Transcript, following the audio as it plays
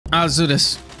Let's do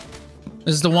this.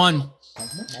 This is the one.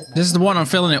 This is the one I'm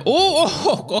feeling it.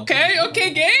 Oh, okay,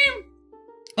 okay, game.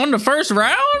 On the first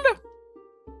round?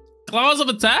 Claws of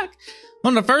attack?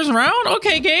 On the first round?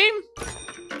 Okay, game.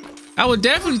 I would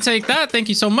definitely take that. Thank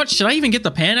you so much. Should I even get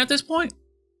the pan at this point?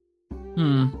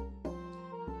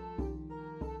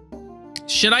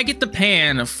 Should I get the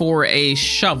pan for a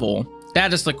shovel?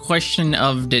 That is the question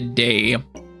of the day.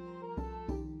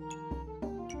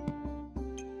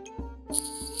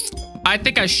 I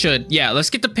think I should. Yeah, let's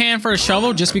get the pan for a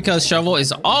shovel just because shovel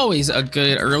is always a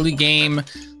good early game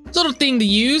little thing to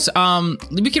use.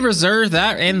 We can reserve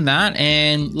that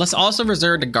and let's also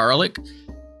reserve the garlic.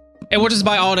 And we'll just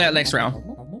buy all that next round.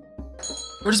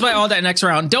 We'll just buy all that next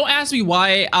round. Don't ask me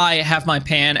why I have my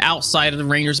pan outside of the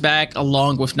ranger's bag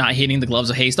along with not hitting the gloves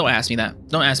of haste. Don't ask me that.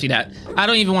 Don't ask me that. I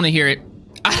don't even want to hear it.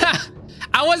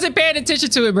 I wasn't paying attention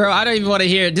to it, bro. I don't even want to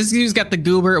hear it. This dude's got the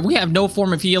goober. We have no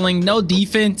form of healing, no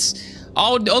defense.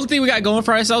 The only thing we got going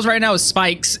for ourselves right now is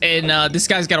spikes, and this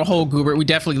guy's got a whole goober. We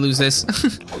definitely lose this.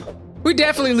 We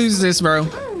definitely lose this, bro.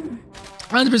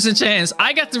 100% chance.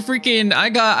 I got the freaking, I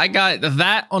got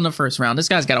that on the first round. This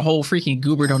guy's got a whole freaking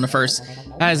goober on the first.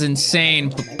 That is insane.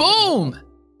 But boom!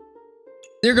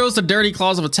 There goes the dirty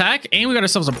claws of attack, and we got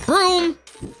ourselves a broom.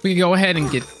 We can go ahead and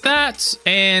get that,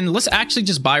 and let's actually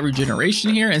just buy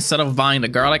regeneration here instead of buying the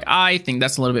garlic. I think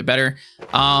that's a little bit better.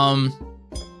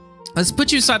 Let's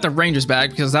put you inside the ranger's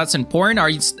bag because that's important.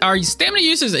 Our stamina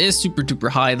usage is super duper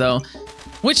high though,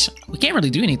 which we can't really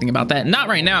do anything about that. Not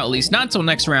right now, at least. Not until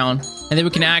next round. And then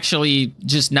we can actually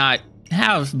just not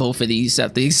have both of these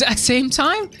at the exact same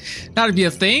time. That'd be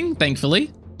a thing, thankfully.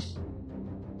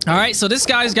 All right, so this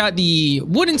guy's got the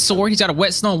wooden sword. He's got a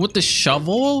whetstone with the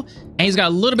shovel. And he's got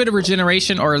a little bit of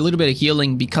regeneration or a little bit of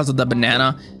healing because of the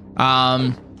banana.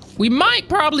 We might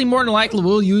probably more than likely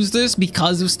will use this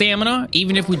because of stamina,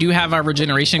 even if we do have our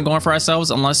regeneration going for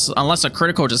ourselves, unless a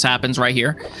critical just happens right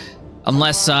here.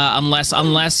 Unless, there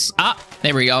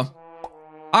we go.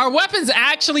 Our weapons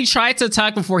actually tried to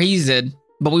attack before he did,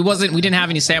 but we didn't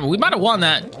have any stamina. We might have won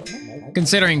that,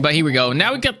 considering, but here we go.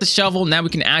 Now we got the shovel, now we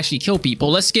can actually kill people.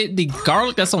 Let's get the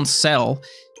garlic that's on sale,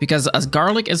 because as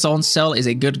garlic is on sale is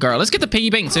a good garlic. Let's get the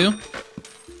piggy bank too.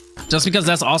 Just because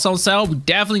that's also on sale, we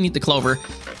definitely need the clover.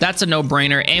 That's a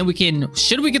no-brainer. And we can,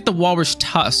 should we get the walrus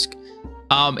tusk?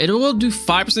 It will do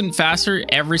 5% faster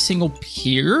every single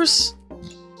pierce.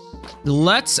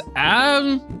 Let's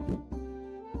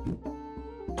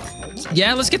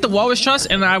yeah, let's get the walrus tusk,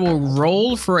 and I will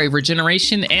roll for a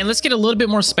regeneration, and let's get a little bit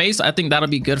more space. I think that'll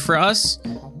be good for us.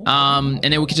 And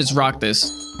then we can just rock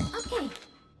this. Okay.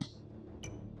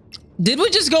 Did we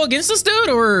just go against this dude,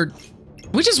 or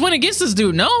we just went against this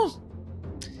dude? No.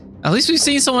 At least we've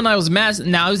seen someone that was mad.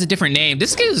 Now it was a different name.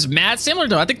 This kid is mad similar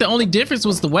though. I think the only difference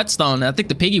was the whetstone. I think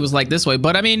the piggy was like this way,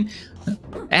 but I mean,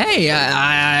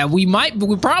 hey,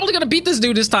 we're probably gonna beat this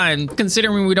dude this time,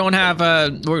 considering we don't have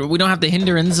the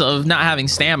hindrance of not having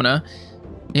stamina,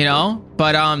 you know.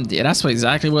 But yeah, that's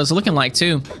exactly what it's looking like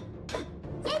too.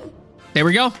 There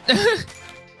we go.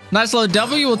 Nice little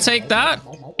W. We'll take that,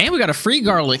 and we got a free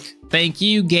garlic. Thank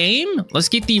you, game. Let's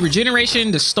get the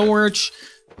regeneration, the storage.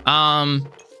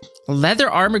 Leather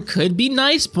armor could be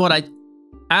nice, but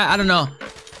I don't know.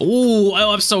 Oh,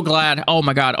 I'm so glad. Oh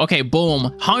my god. Okay,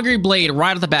 boom. Hungry blade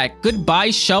right off the back. Goodbye,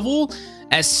 shovel.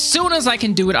 As soon as I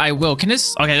can do it, I will. Can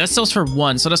this? Okay, that sells for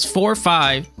 1, so that's 4,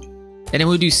 5, and then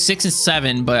we'll do 6 and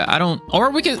 7. But I don't. Or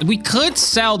we could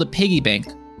sell the piggy bank.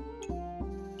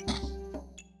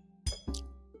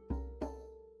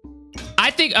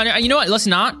 I think, you know what? Let's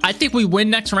not. I think we win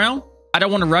next round. I don't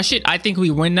want to rush it. I think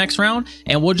we win next round,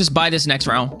 and we'll just buy this next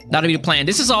round. That'll be the plan.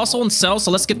 This is also on sale,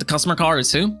 so let's get the customer cards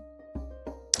too.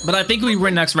 But I think we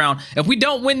win next round. If we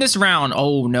don't win this round,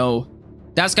 oh no.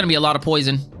 That's going to be a lot of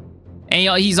poison.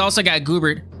 And he's also got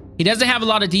goobered. He doesn't have a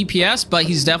lot of DPS, but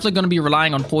he's definitely going to be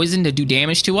relying on poison to do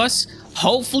damage to us.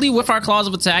 Hopefully, with our claws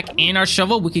of attack and our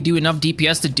shovel, we could do enough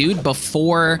DPS to dude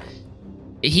before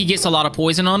he gets a lot of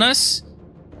poison on us.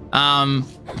 I'm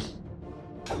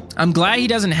glad he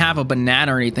doesn't have a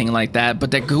banana or anything like that,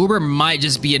 but the goober might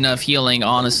just be enough healing,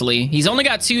 honestly. He's only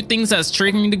got 2 things that's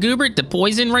triggering the goober, the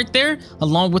poison right there,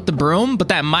 along with the broom, but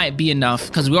that might be enough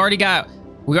because we already got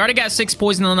 6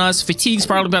 poison on us. Fatigue's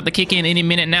probably about to kick in any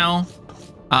minute now.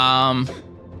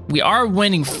 We are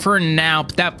winning for now,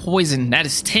 but that poison, that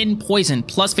is 10 poison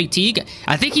plus fatigue.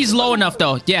 I think he's low enough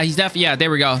though. Yeah, he's definitely, yeah,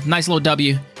 there we go. Nice little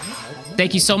W.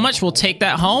 Thank you so much. We'll take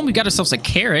that home. We got ourselves a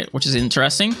carrot, which is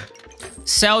interesting.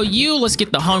 Sell you. Let's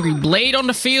get the hungry blade on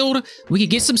the field. We could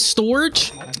get some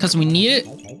storage because we need it.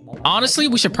 Honestly,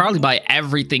 we should probably buy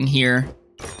everything here.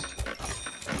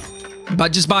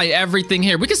 But just buy everything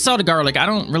here. We can sell the garlic. I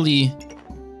don't really...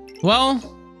 Well...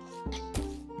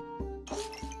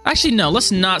 Actually, no.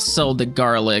 Let's not sell the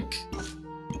garlic.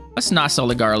 Let's not sell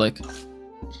the garlic.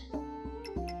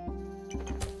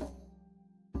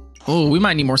 Oh, we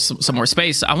might need some more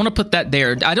space. I want to put that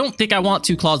there. I don't think I want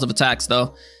 2 claws of attacks,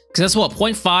 though. Because that's what?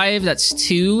 0.5? That's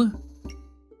 2.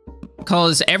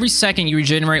 Because every second you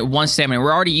regenerate 1 stamina.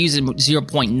 We're already using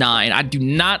 0.9. I do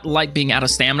not like being out of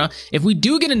stamina. If we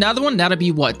do get another one, that'll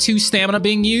be what? 2 stamina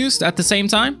being used at the same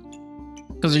time?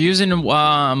 Because we're using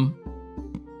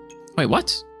wait,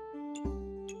 what?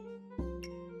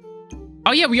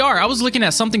 Oh yeah, we are. I was looking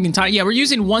at something entirely. Yeah, we're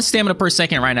using 1 stamina per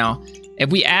second right now. If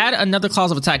we add another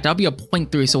claws of attack, that'll be a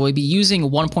 0.3. So we'll be using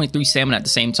 1.3 stamina at the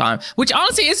same time, which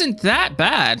honestly isn't that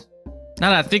bad.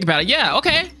 Now that I think about it, yeah,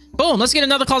 okay. Boom, let's get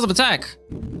another claws of attack.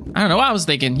 I don't know what I was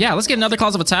thinking. Yeah, let's get another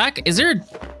claws of attack. Is there...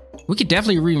 We could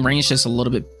definitely rearrange this a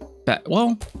little bit better.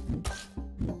 Well...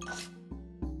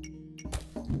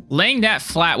 Laying that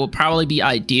flat would probably be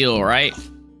ideal, right?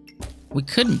 We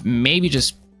could maybe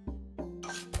just...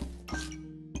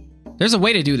 There's a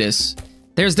way to do this.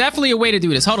 There's definitely a way to do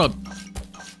this. Hold up.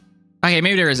 Okay,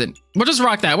 maybe there isn't. We'll just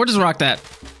rock that. We'll just rock that.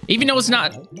 Even though it's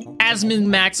not as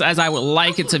min-max as I would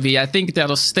like it to be, I think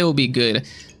that'll still be good.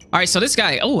 All right, so this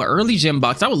guy... Oh, early gem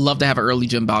box. I would love to have an early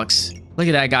gem box. Look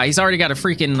at that guy. He's already got a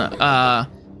freaking...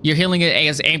 Your healing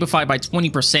is amplified by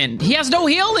 20%. He has no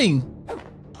healing!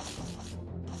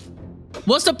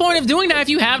 What's the point of doing that if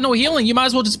you have no healing? You might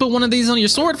as well just put one of these on your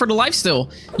sword for the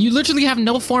lifesteal. You literally have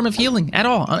no form of healing at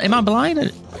all. Am I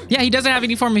blind? Yeah, he doesn't have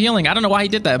any form of healing. I don't know why he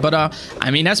did that, but I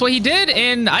mean, that's what he did,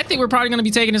 and I think we're probably going to be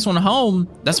taking this one home.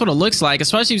 That's what it looks like,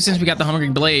 especially since we got the Hungry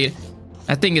Blade.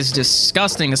 That thing is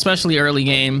disgusting, especially early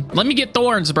game. Let me get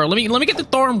thorns, bro. Let me get the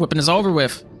thorn whip and it's over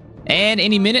with. And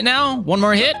any minute now, one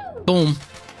more hit. Boom.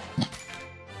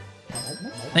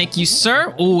 Thank you,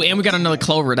 sir. Oh, and we got another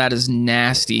clover. That is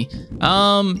nasty.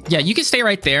 Yeah, you can stay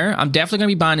right there. I'm definitely gonna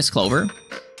be buying this clover.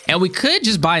 And we could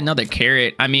just buy another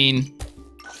carrot. I mean,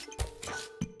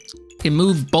 can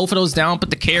move both of those down, put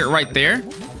the carrot right there.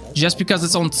 Just because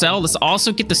it's on sale. Let's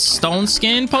also get the stone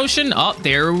skin potion. Oh,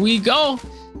 there we go.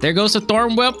 There goes the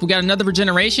thorn whip. We got another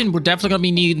regeneration. We're definitely gonna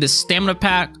be needing the stamina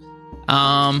pack.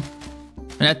 And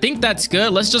I think that's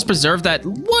good. Let's just preserve that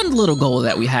one little goal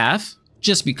that we have.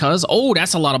 Just because. Oh,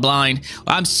 that's a lot of blind.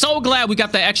 I'm so glad we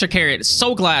got the extra carrot.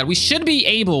 So glad. We should be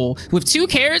able, with 2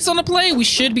 carrots on the play, we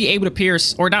should be able to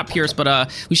pierce, or not pierce,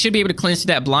 but we should be able to cleanse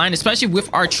that blind, especially with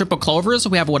our triple clovers.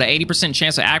 We have, what, an 80%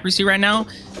 chance of accuracy right now.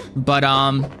 But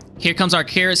here comes our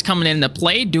carrots coming into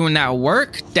play, doing that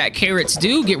work that carrots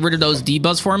do. Get rid of those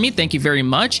debuffs for me. Thank you very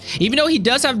much. Even though he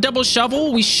does have double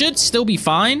shovel, we should still be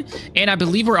fine. And I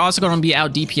believe we're also going to be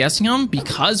out DPSing him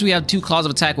because we have 2 claws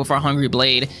of attack with our Hungry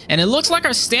Blade. And it looks like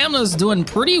our stamina is doing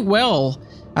pretty well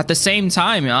at the same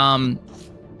time.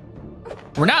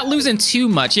 We're not losing too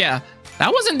much. Yeah,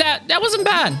 that wasn't bad. That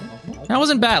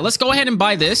wasn't bad. Let's go ahead and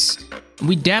buy this.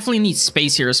 We definitely need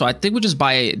space here, so I think we'll just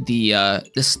buy the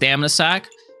stamina sack.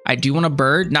 I do want a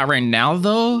bird. Not right now,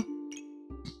 though.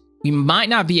 We might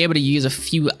not be able to use a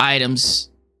few items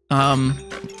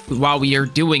while we are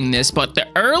doing this, but the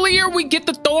earlier we get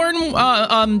the thorn,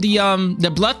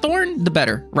 the blood thorn, the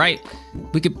better, right?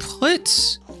 We could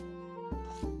put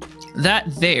that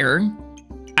there.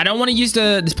 I don't want to use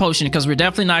this potion because we're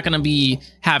definitely not going to be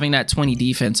having that 20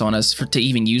 defense on us to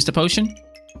even use the potion.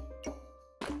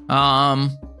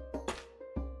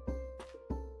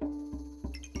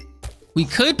 We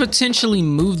could potentially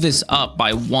move this up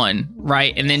by 1,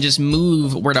 right? And then just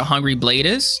move where the Hungry Blade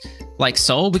is, like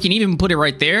so. We can even put it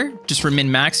right there, just for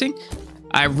min-maxing.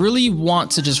 I really want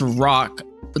to just rock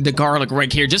the garlic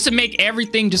right here, just to make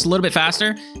everything just a little bit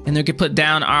faster. And then we can put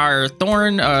down our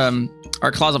thorn,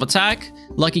 our claws of attack.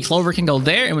 Lucky Clover can go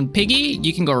there, and when Piggy,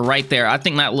 you can go right there. I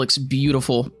think that looks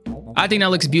beautiful. I think that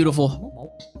looks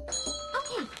beautiful.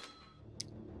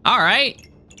 All right.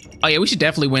 Oh yeah, we should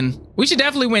definitely win. We should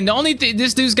definitely win. The only thing,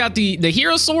 this dude's got the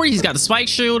hero sword, he's got the spike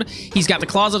shield, he's got the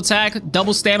claws of attack,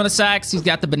 double stamina sacks, he's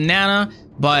got the banana.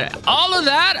 But all of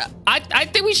that, I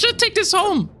think we should take this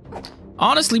home.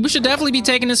 Honestly, we should definitely be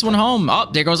taking this one home. Oh,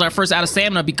 there goes our first out of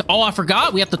stamina. Oh, I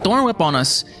forgot, we have the thorn whip on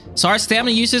us. So our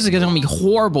stamina usage is gonna be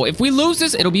horrible. If we lose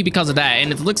this, it'll be because of that.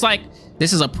 And it looks like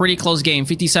this is a pretty close game,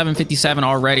 57-57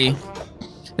 already.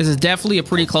 This is definitely a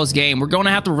pretty close game. We're going to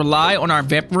have to rely on our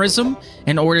vampirism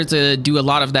in order to do a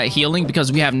lot of that healing because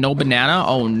we have no banana.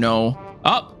 Oh, no.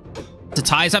 Oh, the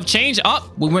ties have changed.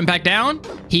 Oh, we went back down.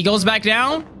 He goes back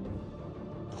down.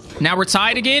 Now we're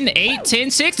tied again. 8,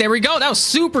 10, 6. There we go. That was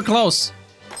super close.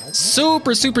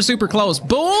 Super, super, super close.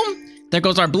 Boom. There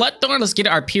goes our bloodthorn. Let's get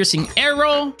our piercing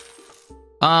arrow.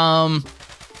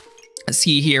 Let's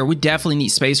see here. We definitely need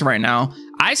space right now.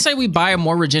 I say we buy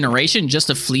more regeneration just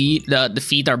to feed our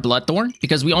Bloodthorn,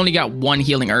 because we only got 1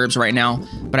 healing herbs right now.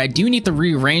 But I do need to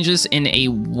rearrange this in a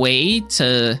way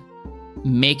to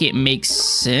make it make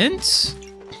sense.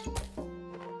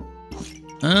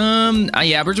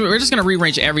 Yeah, we're just gonna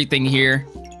rearrange everything here.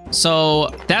 So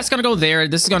that's gonna go there.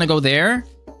 This is gonna go there.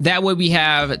 That way we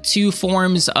have 2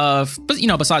 forms of, you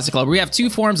know, besides the club, we have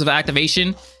 2 forms of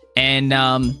activation, and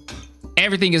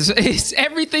everything is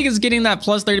getting that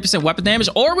plus 30% weapon damage.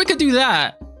 Or we could do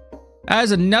that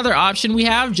as another option we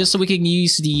have, just so we can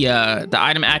use the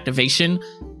item activation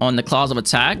on the claws of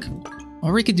attack.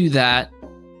 Or we could do that.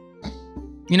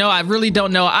 You know, I really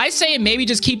don't know. I say maybe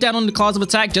just keep that on the claws of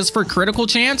attack just for critical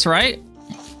chance, right?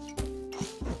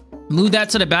 Move that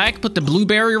to the back, put the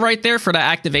blueberry right there for the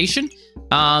activation.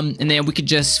 And then we could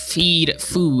just feed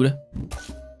food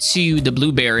to the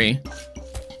blueberry.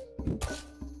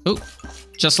 Oh,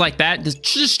 just like that.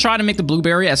 Just try to make the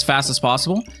blueberry as fast as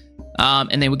possible.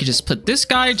 And then we could just put this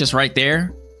guy just right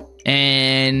there.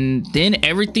 And then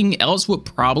everything else would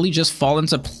probably just fall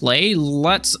into play.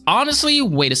 Let's honestly,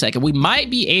 wait a second. We might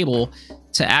be able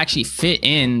to actually fit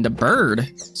in the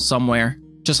bird somewhere.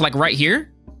 Just like right here.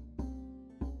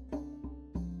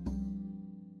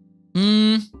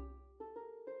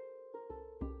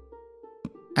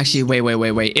 Actually,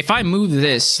 wait. If I move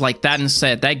this like that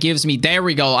instead, that gives me, there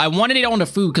we go. I wanted it on the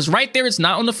food, because right there it's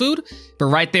not on the food, but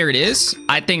right there it is.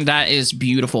 I think that is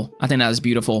beautiful. I think that is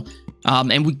beautiful.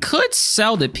 And we could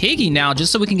sell the piggy now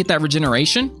just so we can get that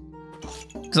regeneration,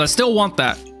 because I still want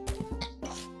that.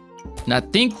 And I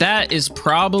think that is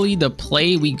probably the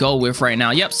play we go with right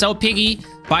now. Yep, sell piggy,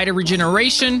 buy the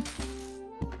regeneration,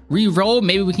 re-roll.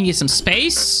 Maybe we can get some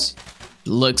space.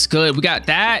 Looks good. We got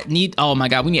that. Oh my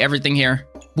god, we need everything here.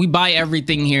 We buy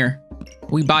everything here.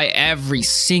 We buy every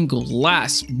single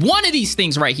last one of these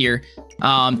things right here.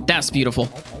 That's beautiful.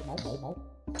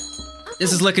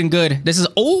 This is looking good. This is,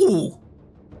 oh.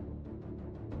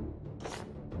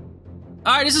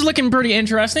 All right, this is looking pretty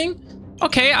interesting.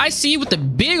 Okay, I see with the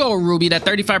big old ruby, that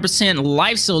 35%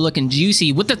 life still looking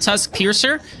juicy. With the tusk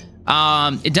piercer,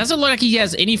 it doesn't look like he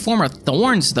has any form of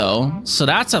thorns though. So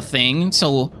that's a thing.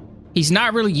 So he's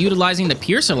not really utilizing the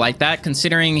piercer like that,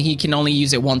 considering he can only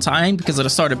use it 1 time, because at the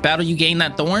start of battle you gain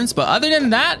that thorns. But other than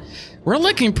that, we're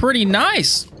looking pretty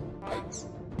nice.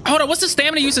 Hold on, what's the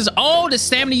stamina uses? Oh, the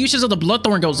stamina uses of the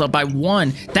Bloodthorn goes up by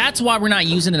 1. That's why we're not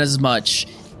using it as much.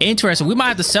 Interesting. We might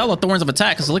have to sell the Thorns of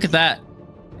Attack, because look at that.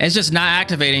 It's just not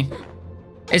activating.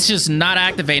 It's just not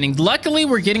activating. Luckily,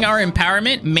 we're getting our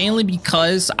empowerment mainly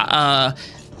because of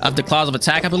the Claws of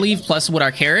Attack, I believe, plus with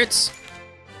our carrots.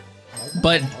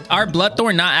 But our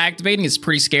Bloodthorn not activating is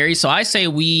pretty scary, so I say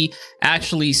we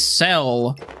actually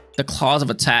sell the Claws of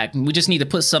Attack. We just need to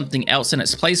put something else in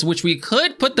its place, which we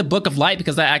could put the Book of Light,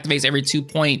 because that activates every 2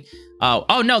 point.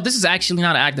 Oh no, this is actually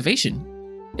not an activation.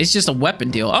 It's just a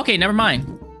weapon deal. Okay, never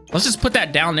mind. Let's just put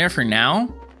that down there for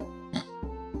now.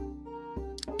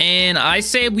 And I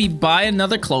say we buy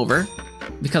another clover,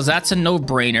 because that's a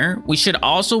no-brainer. We should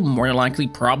also more than likely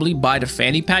probably buy the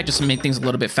fanny pack just to make things a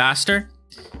little bit faster.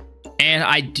 And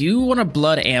I do want a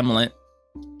blood amulet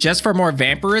just for more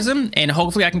vampirism, and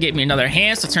hopefully I can get me another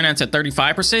hands to turn that to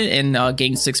 35% and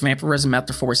gain 6 vampirism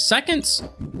after 4 seconds.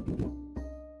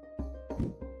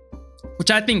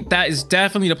 Which I think that is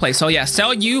definitely the play. So yeah,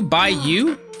 sell you, buy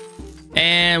you,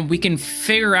 and we can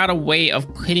figure out a way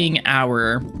of putting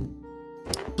our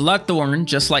Bloodthorn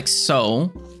just like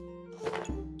so.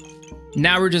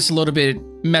 Now we're just a little bit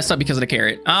messed up because of the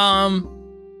carrot.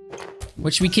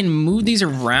 Which we can move these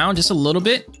around just a little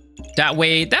bit. That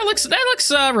way, that looks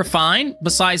refined.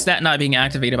 Besides that not being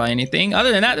activated by anything.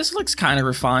 Other than that, this looks kind of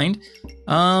refined.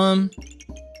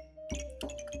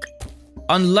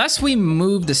 Unless we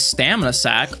move the stamina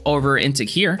sack over into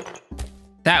here.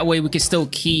 That way we can still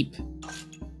keep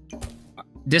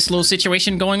this little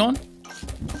situation going on.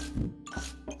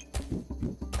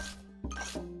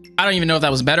 I don't even know if that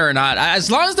was better or not.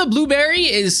 As long as the blueberry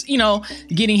is, you know,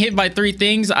 getting hit by 3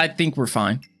 things, I think we're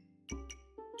fine.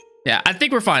 Yeah, I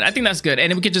think we're fine. I think that's good. And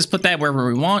then we could just put that wherever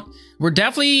we want. We're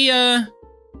definitely, I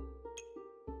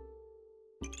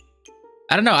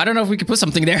don't know. I don't know if we could put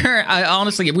something there.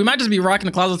 Honestly, we might just be rocking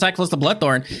the Claws Attack plus the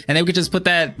Bloodthorn. And then we could just put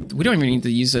that. We don't even need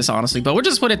to use this, honestly. But we'll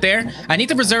just put it there. I need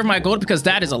to preserve my gold because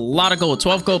that is a lot of gold.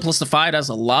 12 gold plus the 5. That's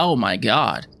a lot. Oh, my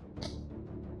God.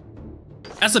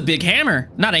 That's a big hammer.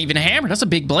 Not even a hammer. That's a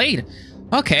big blade.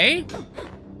 Okay.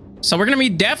 So we're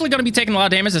definitely going to be taking a lot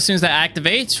of damage as soon as that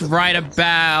activates. Right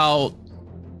about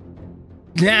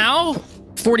now.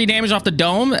 40 damage off the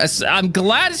dome. I'm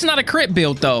glad it's not a crit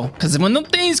build though, because when them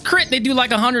things crit, they do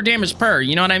like 100 damage per,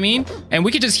 you know what I mean? And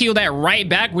we could just heal that right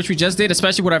back, which we just did,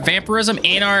 especially with our vampirism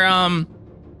and our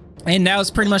and now it's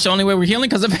pretty much the only way we're healing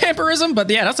because of vampirism. But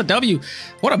yeah, that's a W.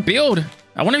 What a build.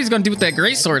 I wonder if he's gonna do with that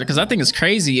great sword, because I think it's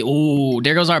crazy. Ooh,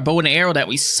 there goes our bow and arrow that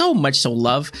we so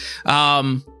love.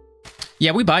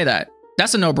 Yeah, we buy that.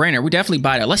 That's a no-brainer. We definitely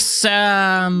buy that. Let's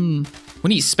we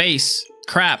need space.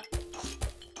 Crap.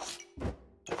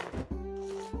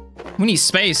 We need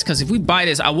space, because if we buy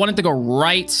this, I want it to go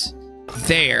right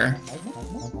there.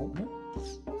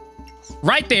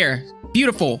 Right there.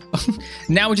 Beautiful.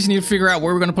 Now we just need to figure out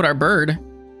where we're gonna put our bird.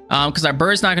 Because our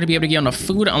bird's not gonna be able to get on the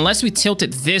food unless we tilt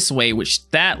it this way, which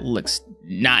that looks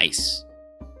nice.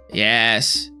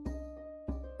 Yes.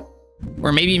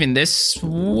 Or maybe even this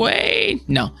way.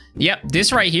 No. Yep,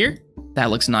 this right here. That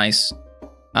looks nice.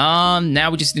 Now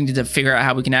we just need to figure out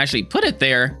how we can actually put it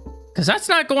there, because that's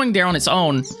not going there on its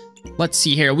own. Let's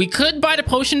see here. We could buy the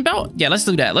potion belt. Yeah, let's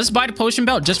do that. Let's buy the potion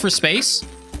belt just for space.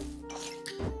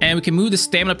 And we can move the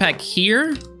stamina pack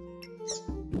here.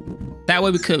 That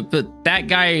way we could put that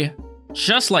guy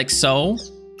just like so.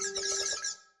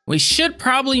 We should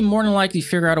probably more than likely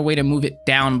figure out a way to move it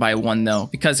down by 1 though,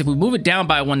 because if we move it down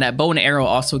by 1, that bow and arrow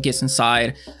also gets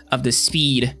inside of the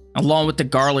speed along with the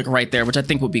garlic right there, which I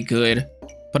think would be good.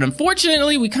 But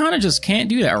unfortunately, we kind of just can't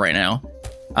do that right now.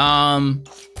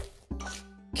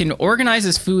 Can organize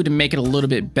this food and make it a little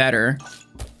bit better.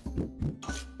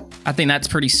 I think that's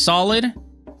pretty solid.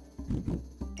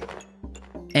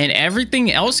 And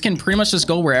everything else can pretty much just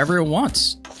go wherever it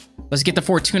wants. Let's get the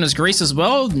Fortuna's Grace as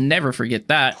well. Never forget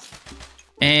that.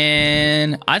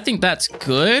 And I think that's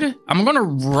good. I'm gonna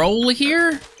roll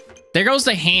here. There goes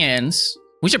the hands.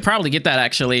 We should probably get that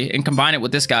actually and combine it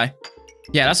with this guy.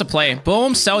 Yeah, that's a play.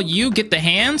 Boom, sell you, get the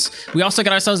hands. We also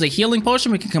got ourselves a healing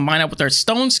potion. We can combine that with our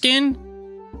stone skin.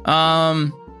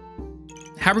 How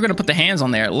are we gonna put the hands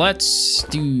on there? Let's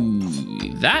do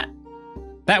that.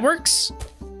 That works.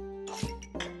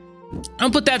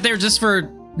 I'll put that there just for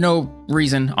no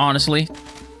reason, honestly.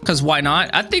 Because why not?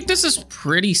 I think this is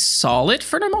pretty solid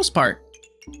for the most part.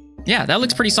 Yeah, that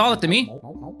looks pretty solid to me.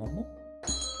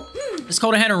 Let's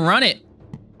go ahead and run it.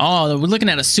 Oh, we're looking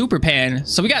at a super pan.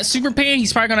 So we got super pan.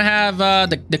 He's probably gonna have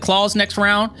the claws next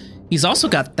round. He's also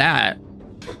got that.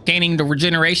 Gaining the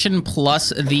regeneration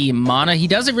plus the mana. He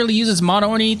doesn't really use his mana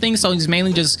on anything, so he's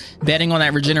mainly just betting on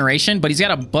that regeneration. But he's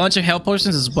got a bunch of health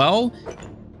potions as well.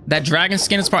 That dragon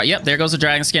skin is probably... Yep, there goes the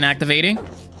dragon skin activating.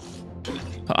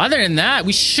 But other than that,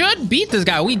 we should beat this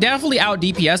guy. We definitely out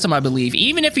DPS him, I believe.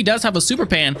 Even if he does have a super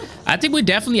pan, I think we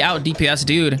definitely out DPS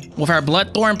dude. With our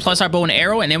bloodthorn plus our bow and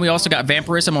arrow, and then we also got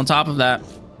vampirism on top of that.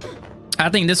 I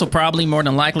think this will probably more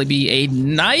than likely be a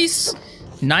nice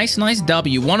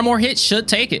W. 1 more hit should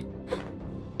take it.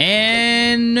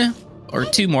 And... Or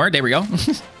 2 more. There we go.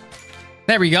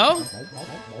 There we go.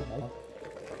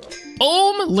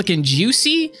 Boom. Looking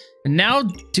juicy. Now,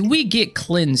 do we get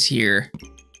cleanse here?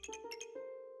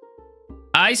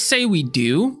 I say we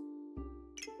do.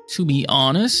 To be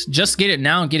honest. Just get it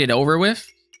now and get it over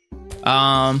with.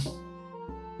 Or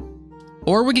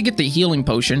we could get the healing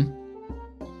potion.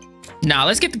 Nah,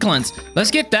 let's get the cleanse.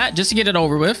 Let's get that just to get it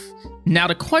over with. Now,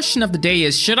 the question of the day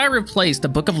is, should I replace the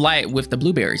Book of Light with the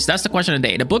blueberries? That's the question of the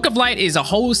day. The Book of Light is a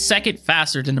whole second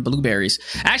faster than the blueberries.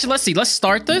 Actually, let's see. Let's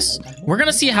start this. We're going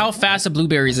to see how fast the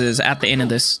blueberries is at the end of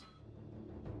this.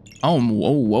 Oh, whoa,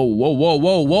 whoa, whoa, whoa,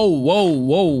 whoa, whoa,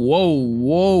 whoa, whoa,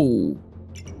 whoa.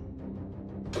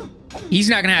 He's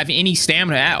not going to have any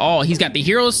stamina at all. He's got the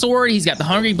hero sword. He's got the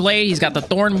hungry blade. He's got the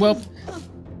thorn whip.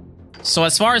 So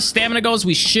as far as stamina goes,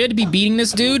 we should be beating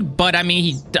this dude. But, I mean,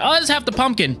 he does have the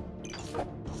pumpkin.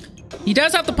 He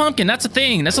does have the pumpkin. That's a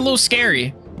thing. That's a little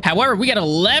scary. However, we got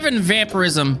 11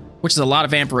 vampirism, which is a lot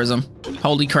of vampirism.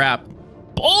 Holy crap.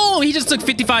 Oh, he just took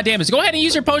 55 damage. Go ahead and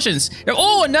use your potions.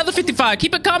 Oh, another 55.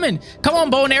 Keep it coming. Come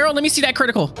on, bow and arrow. Let me see that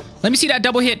critical. Let me see that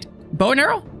double hit. Bow and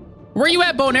arrow? Where you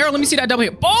at, bow and arrow? Let me see that double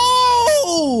hit.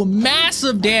 Oh,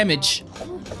 massive damage.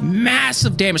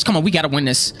 Massive damage. Come on, we got to win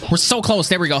this. We're so close.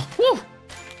 There we go. Woo.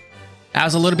 That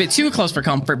was a little bit too close for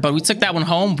comfort, but we took that one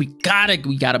home. We gotta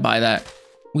buy that.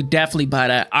 We definitely buy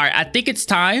that. All right, I think it's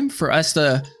time for us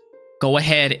to go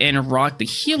ahead and rock the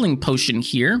healing potion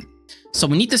here. So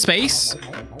we need the space.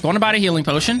 Going to buy the healing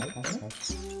potion.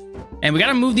 And we got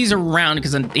to move these around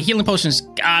because the healing potion's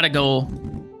got to go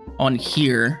on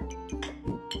here.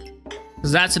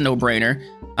 Because that's a no-brainer.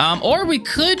 Or we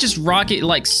could just rock it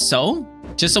like so.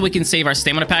 Just so we can save our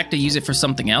stamina pack to use it for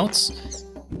something else.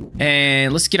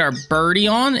 And let's get our birdie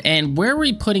on. And where are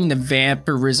we putting the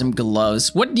vampirism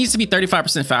gloves? What needs to be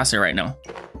 35% faster right now?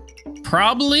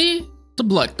 Probably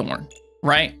the Bloodthorn,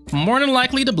 right? More than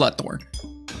likely the Bloodthorn.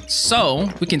 So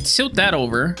we can tilt that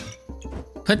over,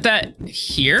 put that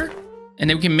here, and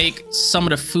then we can make some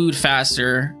of the food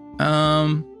faster.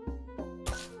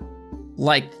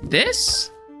 Like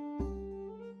this?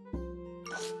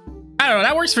 I don't know,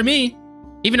 that works for me.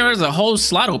 Even though there's a whole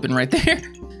slot open right there.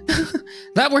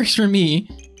 That works for me.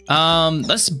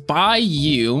 Let's buy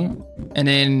you, and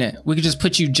then we could just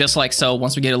put you just like so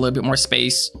once we get a little bit more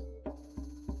space.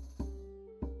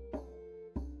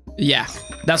 Yeah,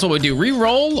 that's what we do.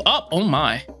 Reroll up. Oh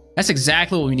my. That's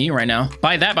exactly what we need right now.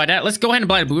 Buy that, buy that. Let's go ahead and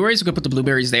buy the blueberries. We can put the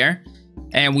blueberries there.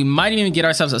 And we might even get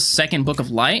ourselves a second book of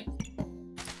light,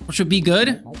 which would be good.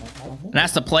 And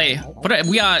that's the play. But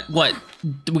we got what?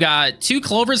 We got 2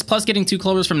 clovers plus getting 2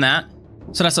 clovers from that.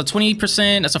 So that's a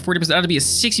 20%, that's a 40%, that'd be a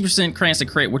 60% chance to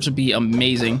crit, which would be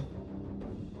amazing.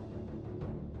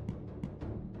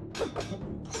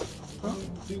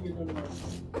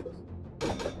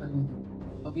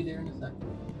 I'll be there in a second.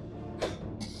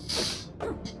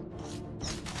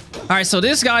 All right, so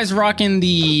this guy's rocking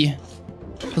the,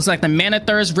 looks like the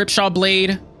괱ᴏᴘᴘ Ripsaw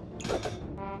Blade.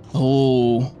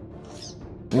 Oh.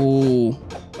 Oh.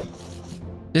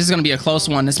 This is going to be a close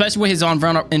one, especially with his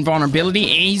invulnerability,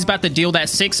 and he's about to deal that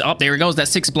 6 up. There he goes, that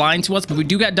 6 blind to us, but we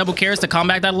do got double carrots to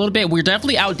combat that a little bit. We're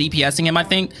definitely out DPSing him, I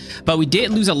think, but we did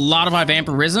lose a lot of our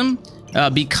vampirism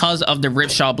because of the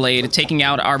Ripsaw Blade taking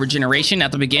out our regeneration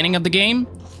at the beginning of the game.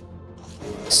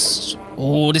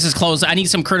 Oh, this is close. I need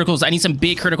some criticals. I need some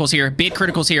big criticals here. Big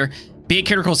criticals here. Big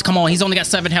criticals. Come on, he's only got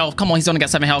 7 health. Come on, he's only got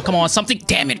 7 health. Come on, something.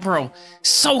 Damn it, bro.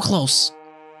 So close.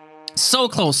 So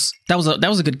close. That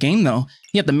was a good game though.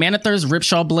 He had the 괱ᴏᴘᴘ's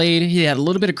Ripsaw Blade. He had a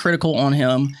little bit of critical on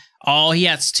him. Oh, he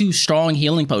has 2 strong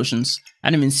healing potions. I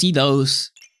didn't even see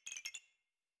those.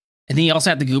 And then he also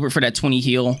had the Goober for that 20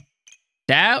 heal.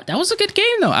 That was a good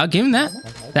game though. I'll give him that.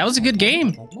 That was a good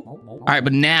game. All right,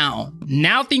 but now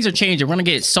things are changing. We're gonna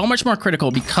get so much more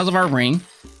critical because of our ring.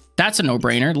 That's a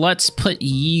no-brainer. Let's put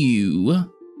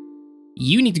you.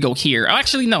 You need to go here. Oh,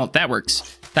 actually, no, that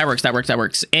works. That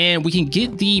works. And we can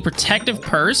get the protective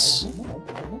purse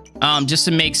just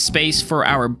to make space for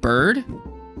our bird.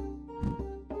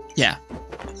 Yeah.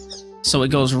 So it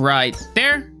goes right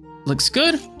there. Looks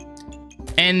good.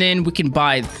 And then we can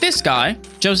buy this guy.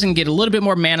 Joe's can get a little bit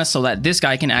more mana so that this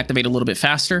guy can activate a little bit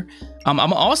faster.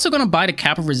 I'm also going to buy the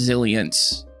Cap of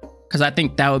Resilience because I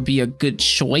think that would be a good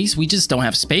choice. We just don't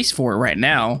have space for it right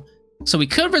now. So we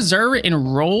could reserve it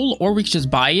and roll, or we could just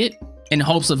buy it in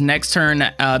hopes of next turn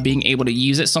being able to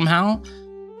use it somehow.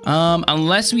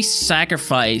 Unless we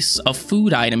sacrifice a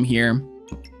food item here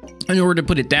in order to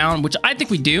put it down, which I think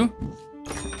we do.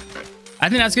 I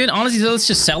think that's good. Honestly, let's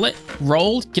just sell it,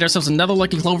 roll, get ourselves another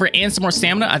Lucky Clover and some more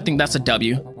stamina. I think that's a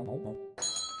W.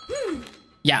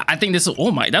 Yeah, I think this is, oh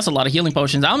my, that's a lot of healing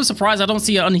potions. I'm surprised I don't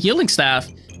see an unhealing staff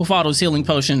with all those healing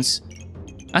potions.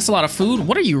 That's a lot of food.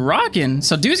 What are you rocking?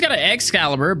 So dude's got an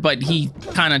Excalibur, but he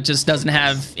kind of just doesn't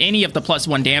have any of the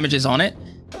 +1 damages on it.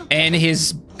 And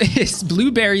his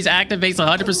blueberries activates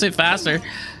 100% faster,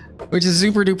 which is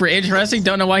super duper interesting.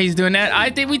 Don't know why he's doing that.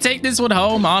 I think we take this one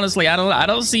home. Honestly, I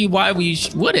don't see why we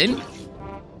wouldn't.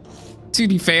 To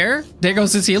be fair, there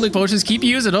goes his healing potions. Keep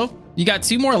using them. You got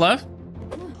 2 more left.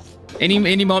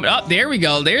 Any moment. Oh, there we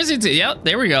go. There's it. Yep,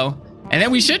 there we go. And then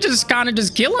we should just kind of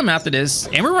just kill him after this.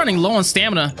 And we're running low on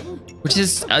stamina, which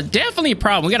is definitely a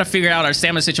problem. We got to figure out our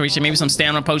stamina situation. Maybe some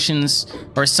stamina potions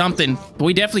or something. But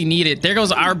we definitely need it. There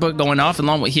goes our book going off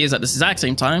along with his at the exact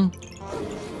same time.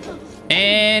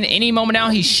 And any moment now,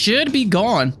 he should be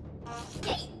gone.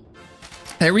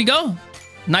 There we go.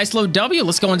 Nice low W.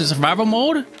 Let's go into survival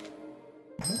mode.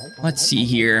 Let's see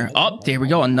here. Oh, there we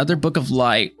go. Another book of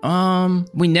light.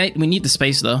 We need the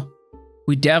space though.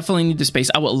 We definitely need the space.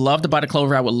 I would love to buy the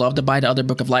clover. I would love to buy the other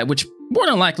book of light, which more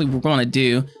than likely we're going to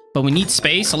do. But we need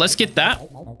space, so let's get that.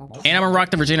 And I'm gonna rock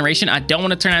the regeneration. I don't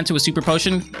want to turn that into a super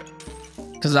potion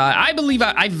because I believe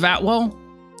I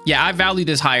value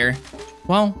this higher.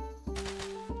 Well,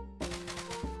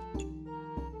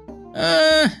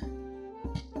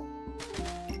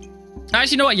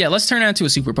 actually, you know what? Yeah, let's turn that into a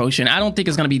super potion. I don't think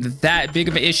it's gonna be that big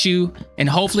of an issue, and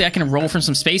hopefully I can roll from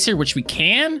some space here, which we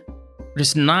can.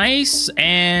 Just nice.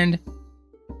 And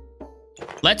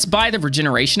let's buy the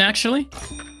regeneration actually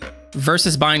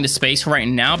versus buying the space right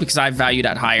now because I value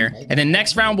that higher. And then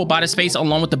next round we'll buy the space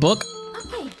along with the book,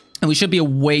 and we should be a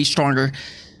way stronger.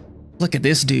 Look at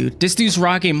this dude. This dude's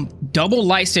rocking double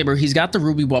lightsaber. He's got the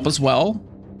ruby whelp as well.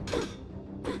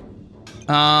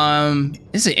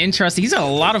 This is interesting. He's got a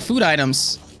lot of food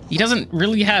items. He doesn't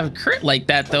really have crit like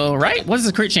that though, right? What is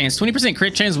the crit chance? 20%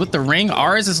 crit chance with the ring.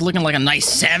 Ours is looking like a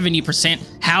nice 70%.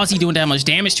 How is he doing that much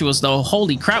damage to us though?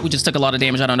 Holy crap, we just took a lot of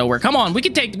damage out of nowhere. Come on, we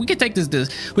can take this dude.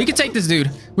 We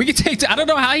can take, I don't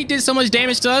know how he did so much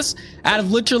damage to us out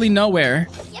of literally nowhere.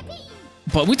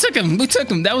 But we took him.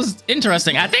 That was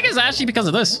interesting. I think it's actually because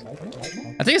of this.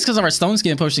 I think it's because of our stone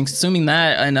skin potion, consuming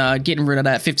that and getting rid of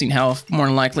that 15 health, more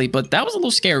than likely. But that was a little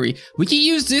scary. We can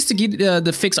use this to get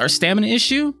to fix our stamina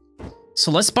issue. So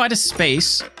let's buy the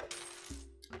space.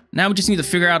 Now we just need to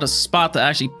figure out a spot to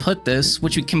actually put this,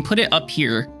 which we can put it up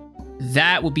here.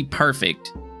 That would be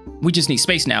perfect. We just need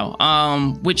space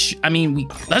now. Which, I mean,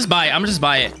 let's buy it. I'm gonna just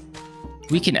buy it.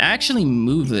 We can actually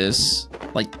move this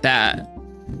like that.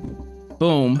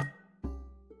 Boom.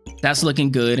 That's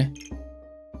looking good.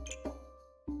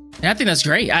 And I think that's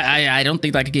great. I don't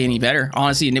think that could get any better,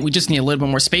 honestly. We just need a little bit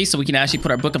more space so we can actually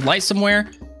put our Book of Light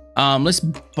somewhere. Let's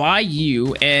buy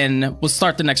you and we'll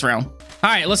start the next round. All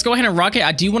right, let's go ahead and rock it.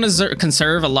 I do want to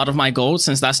conserve a lot of my gold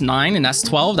since that's 9 and that's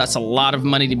 12. That's a lot of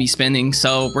money to be spending.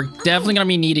 So we're definitely going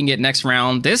to be needing it next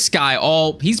round. This guy,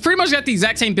 he's pretty much got the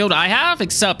exact same build I have,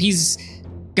 except he's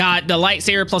got the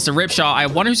lightsaber plus the ripsaw. I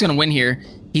wonder who's going to win here.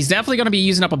 He's definitely going to be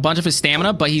using up a bunch of his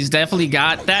stamina, but he's definitely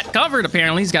got that covered,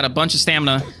 apparently. He's got a bunch of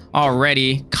stamina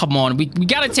already. Come on, we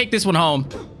got to take this one home.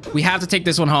 We have to take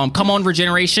this one home. Come on,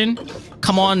 regeneration.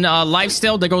 Come on,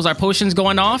 lifesteal. There goes our potions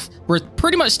going off. We're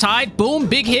pretty much tied. Boom,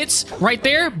 big hits right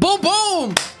there. Boom,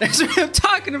 boom. That's what I'm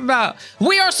talking about.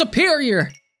 We are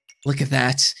superior. Look at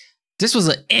that. This was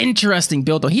an interesting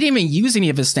build, though. He didn't even use any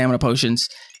of his stamina potions.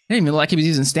 It didn't even look like he was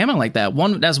using stamina like that.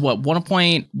 That's what,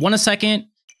 1.1 a second?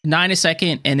 9 a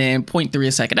second, and then 0.3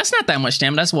 a second. That's not that much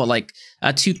stamina. That's what, like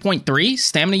a 2.3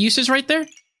 stamina usage right there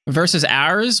versus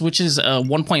ours, which is a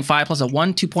 1.5 plus a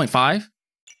 1, 2.5.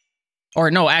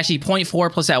 Or no, actually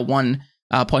 0.4 plus that 1,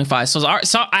 0.5.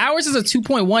 So ours is a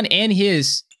 2.1 and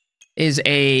his is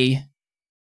a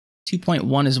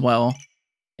 2.1 as well.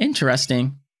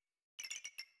 Interesting.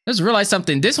 Just realized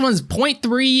something. This one's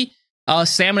 0.3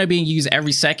 stamina being used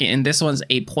every second, and this one's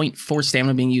a 0.4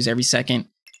 stamina being used every second.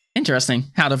 Interesting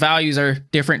how the values are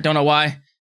different. Don't know why.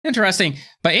 Interesting.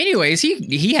 But anyways,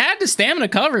 he had the stamina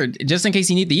covered just in case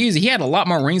he needed to use it. He had a lot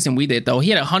more rings than we did, though.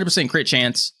 He had a 100% crit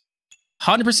chance.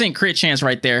 100% crit chance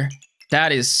right there.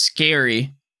 That is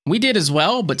scary. We did as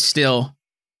well, but still,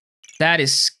 that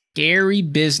is scary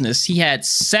business. He had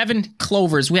 7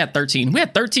 clovers. We had 13. We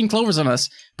had 13 clovers on us,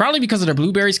 probably because of the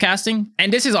blueberries casting.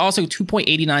 And this is also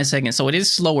 2.89 seconds, so it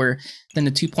is slower than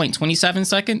the 2.27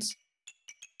 seconds.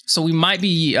 So we might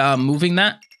be moving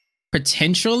that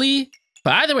potentially.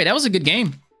 But either way, that was a good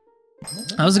game.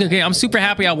 That was a good game. I'm super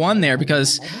happy I won there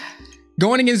because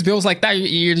going against builds like that,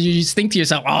 you just think to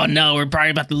yourself, oh no, we're probably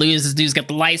about to lose. This dude's got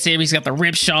the lightsaber, he's got the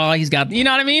ripsaw, he's got, you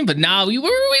know what I mean? But no, we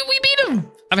beat him.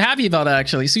 I'm happy about that,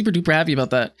 actually. Super duper happy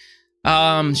about that.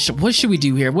 What should we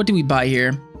do here? What do we buy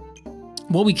here?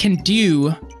 What we can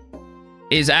do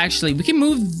is actually, we can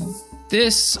move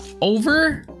this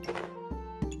over.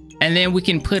 And then we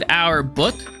can put our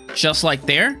book just like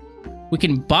there. We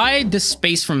can buy the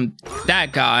space from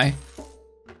that guy.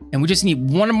 And we just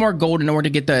need 1 more gold in order to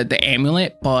get the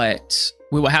amulet. But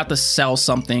we will have to sell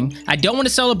something. I don't want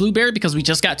to sell a blueberry because we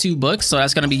just got 2 books. So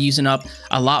that's going to be using up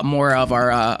a lot more of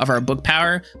our book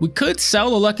power. We could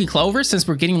sell a lucky clover since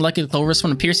we're getting lucky clovers from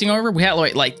the piercing orb. We had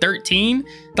like 13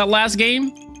 that last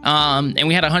game. And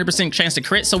we had a 100% chance to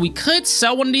crit. So we could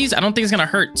sell one of these. I don't think it's going to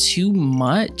hurt too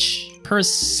much per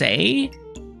se.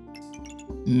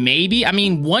 Maybe. I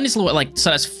mean, 1 is a little like,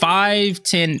 so that's 5,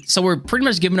 10. So we're pretty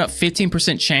much giving up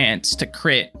 15% chance to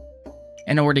crit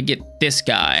in order to get this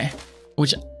guy,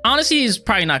 which honestly is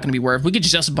probably not going to be worth. We could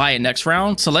just buy it next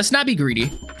round. So let's not be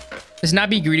greedy. Let's not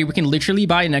be greedy. We can literally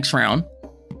buy it next round.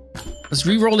 Let's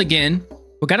re-roll again.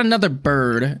 We got another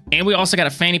bird, and we also got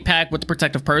a fanny pack with the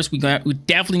protective purse. We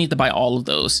definitely need to buy all of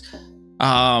those.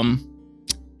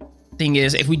 Thing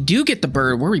is, if we do get the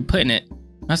bird, where are we putting it?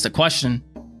 That's the question.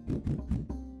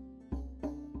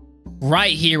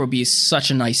 Right here would be such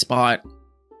a nice spot.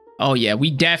 Oh yeah, we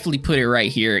definitely put it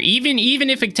right here. Even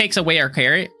if it takes away our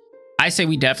carrot, I say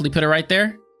we definitely put it right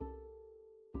there.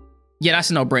 Yeah,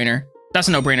 that's a no-brainer. That's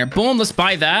a no-brainer. Boom, let's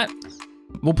buy that.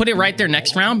 We'll put it right there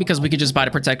next round because we could just buy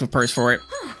the protective purse for it.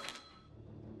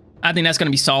 I think that's going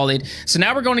to be solid. So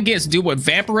now we're going to get to do with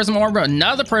Vampirism Orb,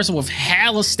 another person with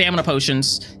hella stamina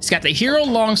potions. He's got the Hero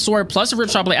Longsword plus a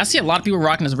Ripsaw Blade. I see a lot of people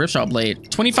rocking his Ripsaw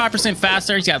Blade. 25%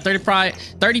 faster. He's got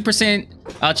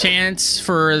 30% chance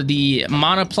for the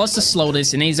mana plus the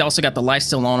slowness. And he's also got the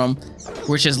lifesteal on him,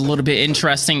 which is a little bit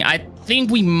interesting. I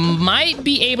think we might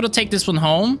be able to take this one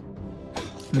home.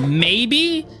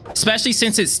 Maybe, especially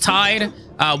since it's tied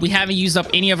We haven't used up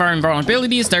any of our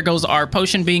invulnerabilities. There goes our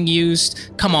potion being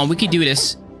used. Come on, we can do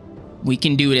this. We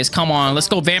can do this. Come on, let's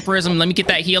go vampirism. Let me get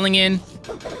that healing in.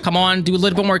 Come on, do a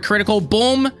little bit more critical.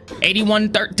 Boom, 81,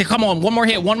 30. Come on, one more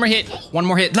hit, one more hit, one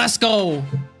more hit. Let's go.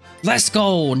 Let's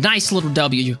go. Nice little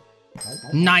W.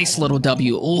 Nice little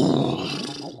W. Ooh.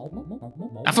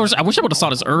 I wish I would have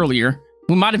saw this earlier.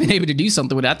 We might have been able to do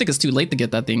something with it. I think it's too late to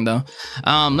get that thing though.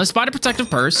 Let's buy the protective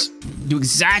purse. Do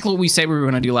exactly what we said we were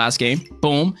gonna do last game.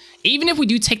 Boom. Even if we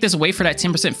do take this away for that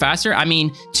 10% faster, I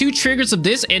mean, 2 triggers of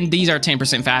this and these are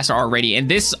 10% faster already. And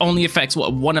this only affects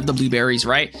what, 1 of the blueberries,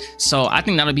 right? So I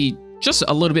think that'll be just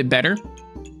a little bit better.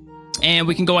 And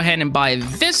we can go ahead and buy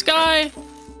this guy.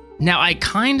 Now I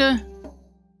kinda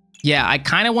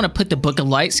want to put the Book of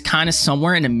Lights kind of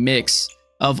somewhere in a mix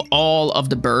of all of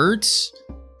the birds.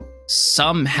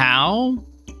 Somehow,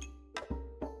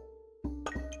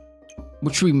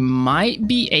 which we might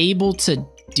be able to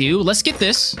do. Let's get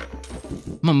this.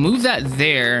 I'm gonna move that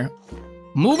there.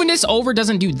 Moving this over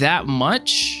doesn't do that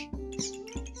much.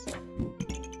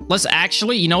 Let's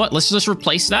actually, you know what? Let's just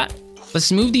replace that. Let's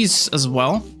move these as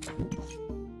well.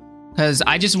 Because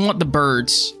I just want the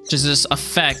birds to just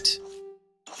affect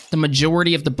the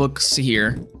majority of the books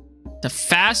here. The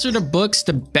faster the books,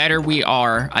 the better we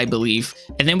are, I believe.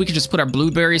 And then we can just put our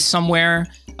blueberries somewhere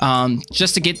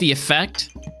just to get the effect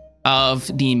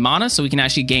of the mana so we can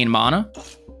actually gain mana.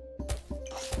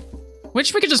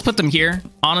 Which we could just put them here,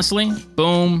 honestly.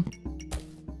 Boom.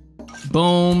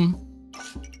 Boom.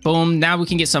 Boom. Now we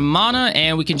can get some mana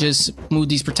and we can just move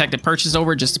these protected perches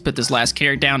over just to put this last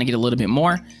carrot down and get a little bit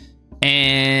more.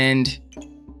 And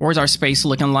where's our space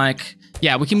looking like?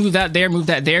 Yeah, we can move that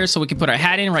there so we can put our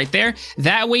hat in right there.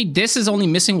 That way, this is only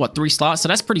missing, what, 3 slots? So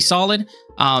that's pretty solid.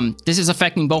 This is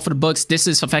affecting both of the books. This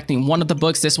is affecting one of the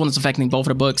books. This one is affecting both of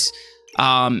the books.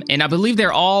 And I believe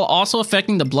they're all also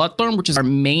affecting the Bloodthorn, which is our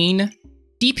main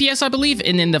DPS, I believe.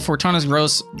 And then the Fortuna's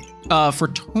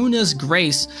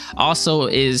Grace also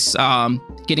is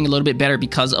getting a little bit better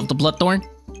because of the Bloodthorn.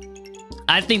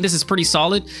 I think this is pretty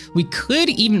solid. We could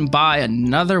even buy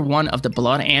another one of the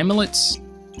Blood Amulets.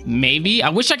 Maybe. I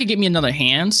wish I could get me another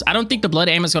hands. I don't think the blood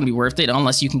aim is going to be worth it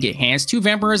unless you can get hands. 2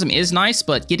 vampirism is nice,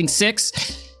 but getting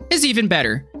 6 is even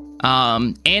better.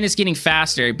 And it's getting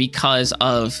faster because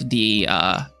of the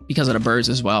birds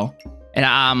as well.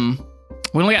 And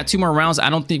we only got 2 more rounds. I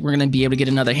don't think we're going to be able to get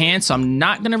another hand, so I'm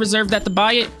not going to reserve that to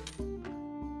buy it.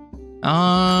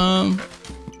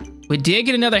 We did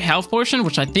get another health potion,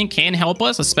 which I think can help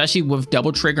us, especially with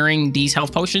double triggering these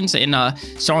health potions in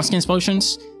Strong Skins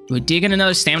potions. We did get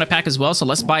another stamina pack as well, so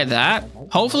let's buy that.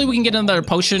 Hopefully we can get another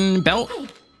potion belt,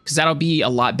 because that'll be a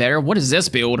lot better. What is this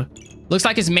build? Looks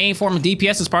like his main form of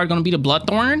DPS is probably going to be the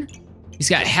Bloodthorn. He's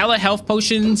got hella health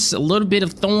potions, a little bit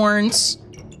of thorns.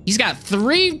 He's got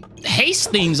 3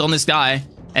 haste things on this guy.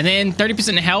 And then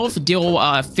 30% health, deal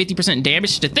 50%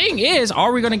 damage. The thing is,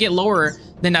 are we going to get lower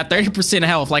than that 30%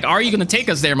 health? Like, are you going to take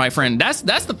us there, my friend? That's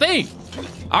the thing.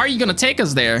 Are you going to take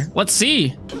us there? Let's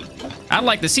see. I'd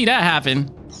like to see that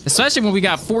happen. Especially when we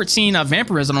got 14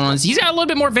 vampirism on us. He's got a little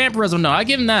bit more vampirism though. I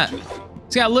give him that.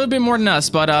 He's got a little bit more than us,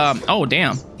 but oh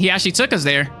damn. He actually took us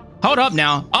there. Hold up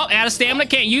now. Oh, out of stamina,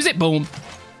 can't use it. Boom.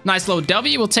 Nice little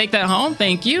W. We'll take that home.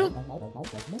 Thank you.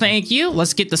 Thank you.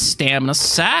 Let's get the stamina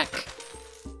sack.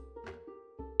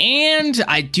 And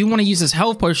I do want to use this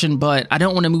health potion, but I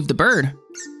don't want to move the bird.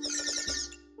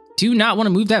 Do not want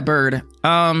to move that bird.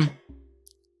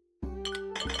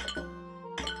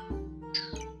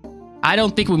 I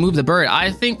don't think we move the bird.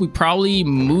 I think we probably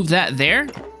move that there.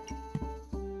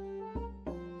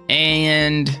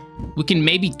 And we can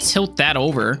maybe tilt that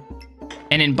over.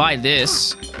 And then buy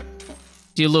this.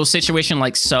 Do a little situation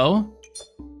like so.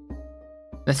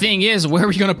 The thing is, where are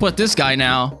we going to put this guy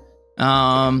now?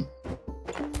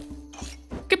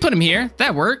 Could put him here.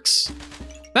 That works.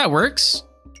 That works.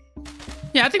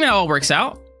 Yeah, I think that all works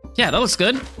out. Yeah, that looks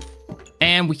good.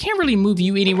 And we can't really move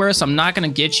you anywhere, so I'm not going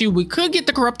to get you. We could get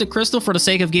the Corrupted Crystal for the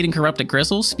sake of getting Corrupted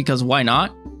Crystals, because why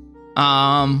not?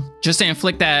 Just to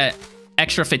inflict that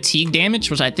extra fatigue damage,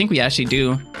 which I think we actually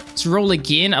do. Let's roll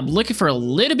again. I'm looking for a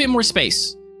little bit more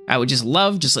space. I would just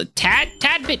love just a tad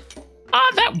bit.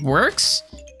 Ah, that works.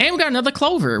 And we got another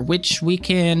clover, which we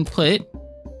can put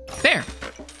there.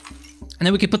 And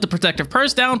then we can put the Protective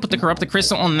Purse down, put the Corrupted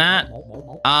Crystal on that.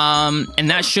 And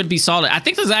that should be solid. I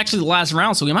think this is actually the last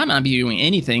round, so we might not be doing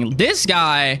anything. This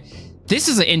guy, this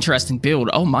is an interesting build.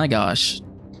 Oh my gosh.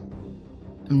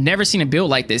 I've never seen a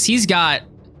build like this. He's got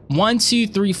 1, 2,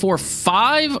 3, 4,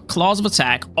 5 claws of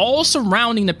attack, all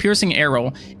surrounding the piercing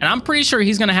arrow. And I'm pretty sure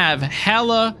he's gonna have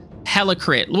hella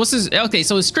crit. What's his, okay,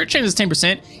 so his crit chance is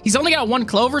 10%. He's only got 1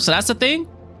 clover, so that's the thing.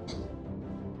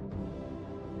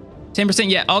 10%.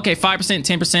 Yeah. Okay. 5%,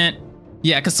 10%.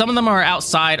 Yeah. Because some of them are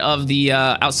outside of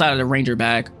the ranger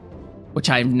bag, which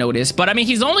I've noticed. But I mean,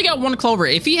 he's only got 1 clover.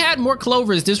 If he had more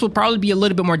clovers, this would probably be a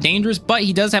little bit more dangerous, but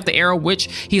he does have the arrow,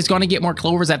 which he's going to get more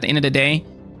clovers at the end of the day.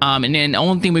 And then the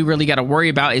only thing we really got to worry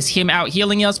about is him out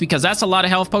healing us, because that's a lot of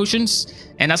health potions,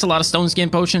 and that's a lot of stone skin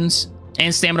potions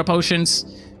and stamina potions.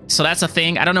 So that's a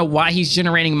thing. I don't know why he's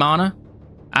generating mana.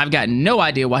 I've got no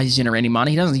idea why he's generating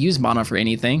mana. He doesn't use mana for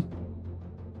anything.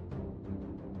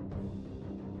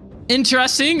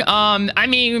 Interesting. I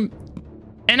mean,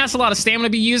 and that's a lot of stamina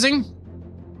to be using.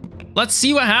 Let's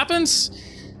see what happens.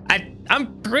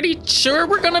 I'm pretty sure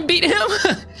we're gonna beat him.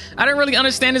 I don't really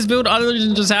understand his build other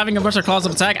than just having a bunch of claws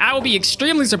of attack. I will be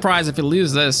extremely surprised if he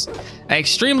loses this.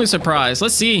 Extremely surprised.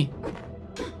 Let's see.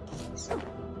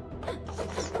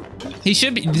 He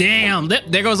should be. Damn,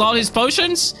 there goes all his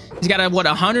potions. He's got a, what,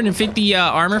 150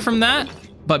 armor from that.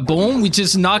 But boom, we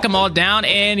just knock him all down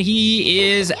and he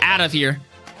is out of here.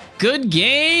 Good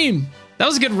game. That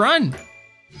was a good run.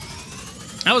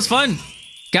 That was fun.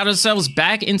 Got ourselves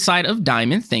back inside of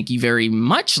Diamond. Thank you very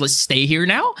much. Let's stay here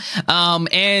now.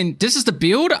 And this is the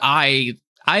build. I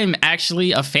am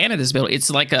actually a fan of this build. It's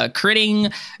like a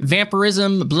critting,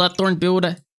 vampirism, bloodthorn build.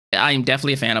 I am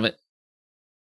definitely a fan of it.